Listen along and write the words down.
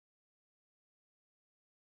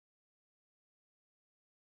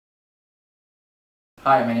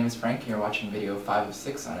Hi, my name is Frank. You're watching video 5 of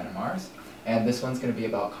 6 on NMRs, and this one's going to be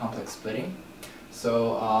about complex splitting.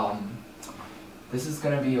 So this is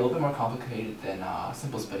going to be a little bit more complicated than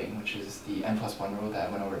simple splitting, which is the n+1 rule that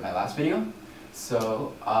I went over in my last video.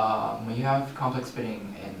 So when you have complex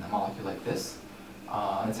splitting in a molecule like this,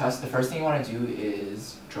 the first thing you want to do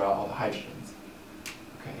is draw all the hydrogens,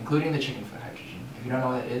 okay, including the chicken foot hydrogen. If you don't know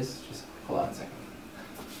what that is, just hold on a second.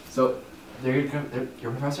 So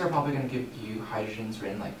your professor are probably going to give you hydrogens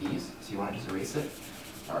written like these, so you want to just erase it,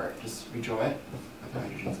 or just redraw it with the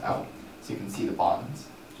hydrogens out, so you can see the bonds,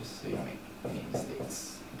 just so you don't make any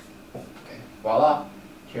mistakes. Okay, voila,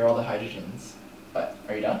 here are all the hydrogens. But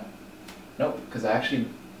are you done? Nope, because I actually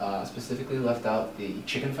specifically left out the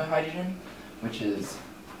chicken foot hydrogen, which is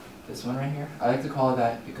this one right here. I like to call it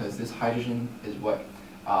that because this hydrogen is what,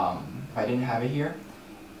 if I didn't have it here,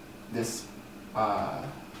 this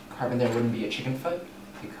carbon there wouldn't be a chicken foot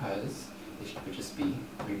because it would just be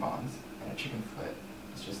 3 bonds, and a chicken foot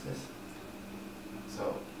is just this.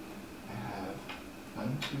 So I have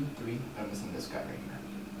 1, 2, 3, I'm missing this guy right here.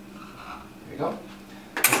 There we go.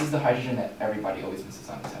 This is the hydrogen that everybody always misses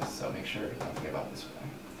on the test, so make sure you don't forget about this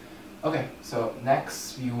guy. Okay, so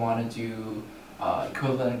next you want to do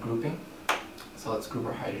equivalent grouping. So let's group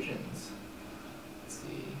our hydrogens. Let's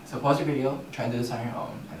see. So pause your video, try and do this on your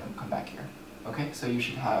own, and then come back here. Okay, so you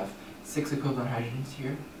should have 6 equivalent hydrogens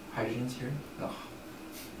here. Ugh.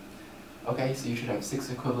 Okay, so you should have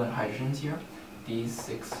 6 equivalent hydrogens here. These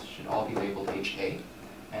 6 should all be labeled HA.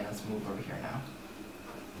 And let's move over here now.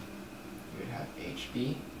 You would have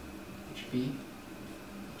HB, HB,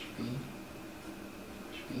 HB,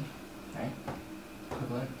 HB, right?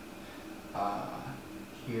 Equivalent.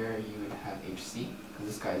 Here you would have HC, because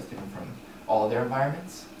this guy is different from all their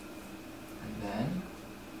environments. And then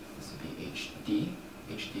this would be HD,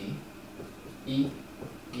 HD, E,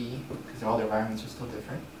 E, because all their environments are still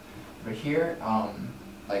different. Over here,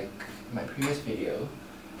 like in my previous video,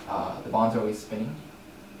 the bonds are always spinning,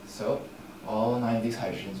 so all 9 of these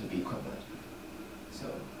hydrogens would be equivalent. So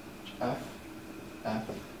F, F,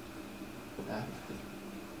 F,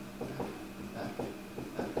 F, F, F.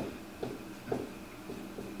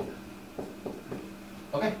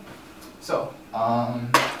 Okay, so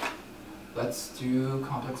let's do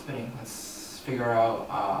complex splitting. Let's figure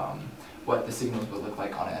out what the signals would look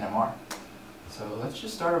like on an NMR. So let's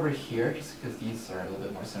just start over here, just because these are a little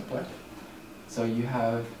bit more simpler. So you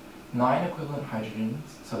have 9 equivalent hydrogens,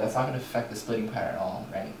 so that's not going to affect the splitting pattern at all,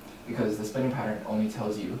 right? Because the splitting pattern only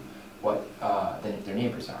tells you what their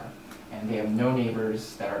neighbors are. And they have no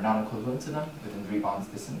neighbors that are non-equivalent to them within 3 bonds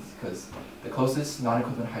distance, because the closest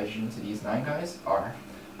non-equivalent hydrogen to these 9 guys are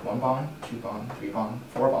 1 bond, 2 bond, 3 bond,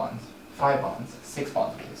 4 bonds, 5 bonds, 6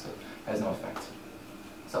 bonds, okay, so it has no effect.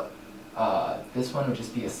 So this one would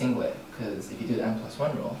just be a singlet, because if you do the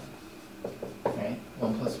n+1 rule, right,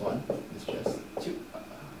 1 plus 1 is just 2. 1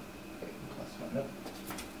 plus 1, nope.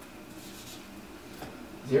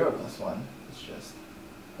 0 plus 1 is just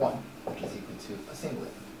 1, which is equal to a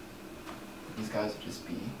singlet. These guys would just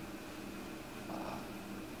be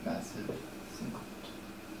massive singlet.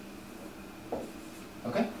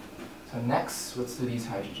 Okay, so next, let's do these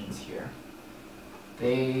hydrogens here.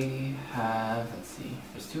 They have, let's see,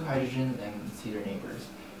 there's 2 hydrogens and let's see their neighbors.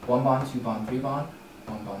 1 bond, 2 bond, 3 bond,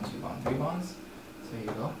 1 bond, 2 bond, 3 bonds. So here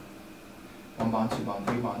you go. 1 bond, 2 bond,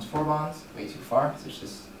 3 bonds, 4 bonds, way too far. So it's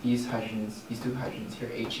just these hydrogens, these 2 hydrogens here,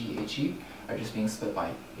 HE, HE, are just being split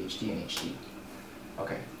by HD and HD.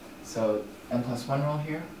 Okay, so n+1 rule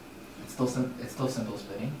here, it's still simple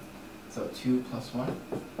splitting. So 2 plus 1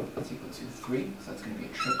 is equal to 3, so that's going to be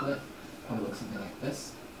a triplet. Probably look something like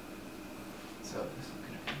this. So this is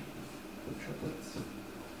going to be triplets.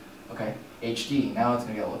 Okay, HD, now it's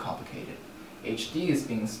going to get a little complicated. HD is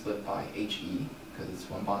being split by HE, because it's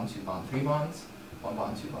 1 bond, 2 bond, 3 bonds, 1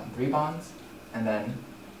 bond, 2 bond, 3 bonds, and then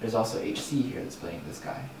there's also HC here that's splitting this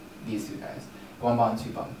guy, these 2 guys. 1 bond,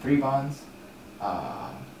 2 bond, 3 bonds,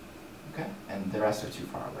 okay, and the rest are too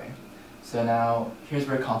far away. So now, here's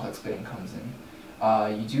where complex splitting comes in.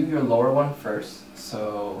 You do your lower one first,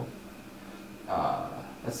 so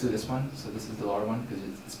let's do this one. So this is the lower one, because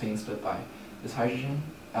it's being split by this hydrogen.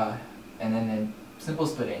 And then in simple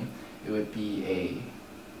splitting, it would be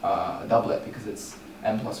a doublet, because it's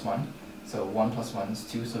n+1. So 1 plus 1 is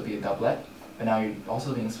 2, so it would be a doublet. But now you're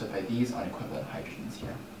also being split by these unequivalent hydrogens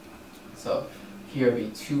here. So here it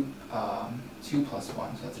would be 2 plus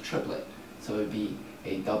 1, so that's a triplet. So it would be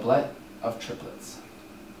a doublet of triplets.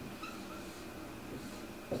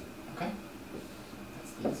 Okay?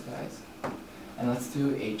 That's these guys. And let's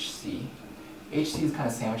do HC. HC is kind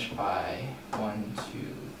of sandwiched by 1,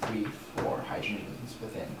 2, 3, 4 hydrogens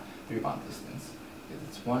within 3 bond distance. because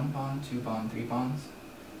it's 1 bond, 2 bond, 3 bonds,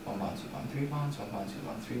 1 bond, 2 bond, 3 bonds, 1 bond, 2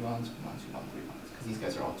 bond, 3 bonds, 1 bond, 2 bond, 3 bonds, because these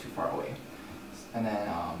guys are all too far away. And then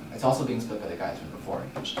it's also being split by the guys from before,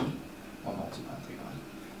 HD, 1 bond, 2 bond, 3 bond.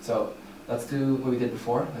 So let's do what we did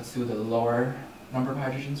before. Let's do the lower number of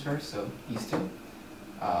hydrogens first, so these two.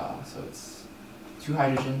 So it's 2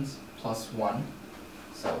 hydrogens plus 1,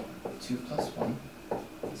 so 2 plus 1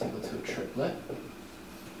 is equal to a triplet.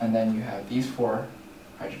 And then you have these 4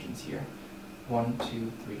 hydrogens here. 1,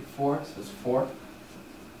 2, 3, 4, so it's 4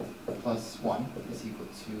 plus 1 is equal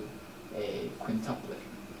to a quintuplet,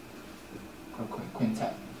 or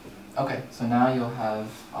quintet. Okay, so now you'll have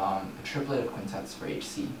a triplet of quintets for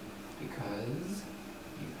HC, because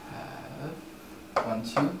you have 1,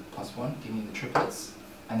 2 plus 1 giving you the triplets,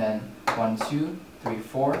 and then 1, 2, 3,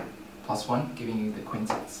 4 plus 1 giving you the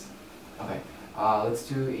quintets. Okay, let's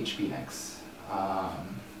do HB next.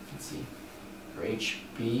 Let's see. For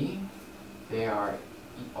HB, they are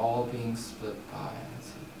all being split by, let's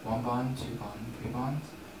see, 1 bond, 2 bond, 3 bonds,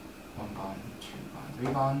 1 bond, 2 bond,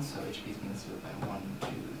 3 bonds, so HB is being split by 1, 2,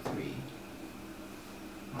 3,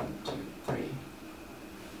 1, 2, 3,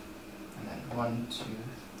 and then 1, 2,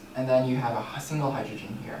 and then you have a single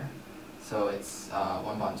hydrogen here, so it's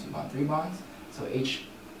 1 bond, 2 bond, 3 bonds, so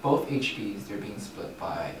both HBs, they're being split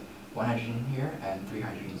by 1 hydrogen here and 3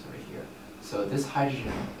 hydrogens over here. So this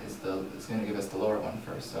hydrogen is going to give us the lower one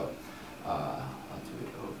first, so I'll do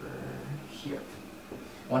it over here.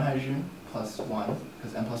 1 hydrogen plus 1,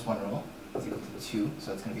 because n plus 1 rule is equal to 2,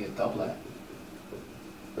 so it's going to be a doublet.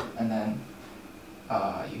 And then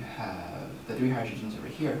you have the 3 hydrogens over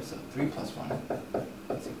here, so 3 plus 1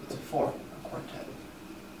 is equal to 4, a quartet.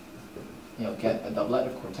 You'll get a doublet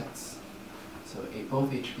of quartets. So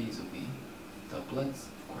both HBs will be doublets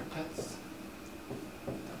of quartets.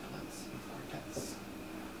 Doublets of quartets.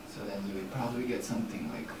 So then you would probably get something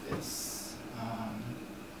like this.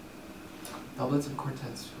 Doublets of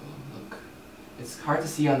quartets will look, it's hard to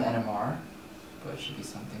see on the NMR, but it should be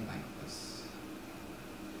something like this.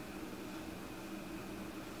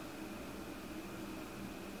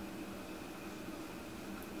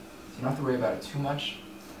 So you don't have to worry about it too much,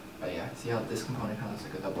 but yeah, see how this component kind of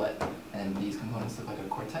looks like a doublet, and these components look like a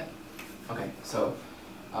quartet? Okay, so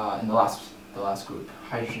in the last group,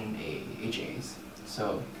 hydrogen HAs.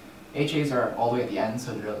 So HAs are all the way at the end,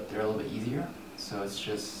 so they're a little bit easier. So it's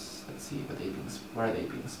just, let's see, what are they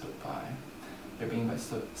being split by? They're being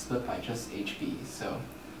split by just HBs. So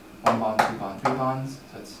 1 bond, 2 bond, 3 bonds,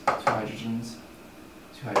 so it's 2 hydrogens,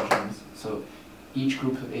 2 hydrogens. So each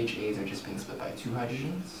group of HAs are just being split by 2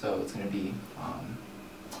 hydrogens, so it's going to be,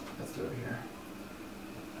 let's do it over here.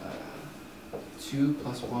 2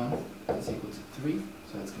 plus 1 is equal to 3,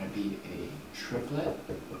 so it's going to be a triplet.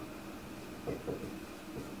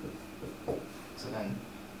 So then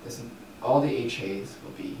all the HAs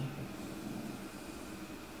will be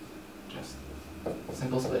just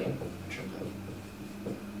simple splitting, triplet.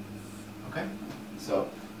 Okay? So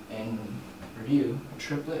in review, a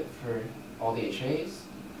triplet for all the HAs,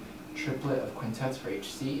 triplet of quintets for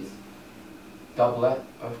HCs, doublet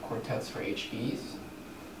of quartets for HBs,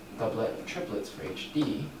 doublet of triplets for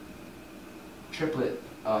HD, triplet,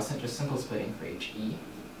 just simple splitting for HE,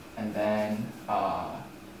 and then,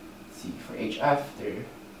 see, for HF,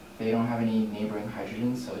 they don't have any neighboring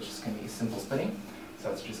hydrogens, so it's just going to be simple splitting,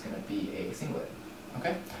 so it's just going to be a singlet.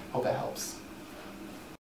 Okay? Hope that helps.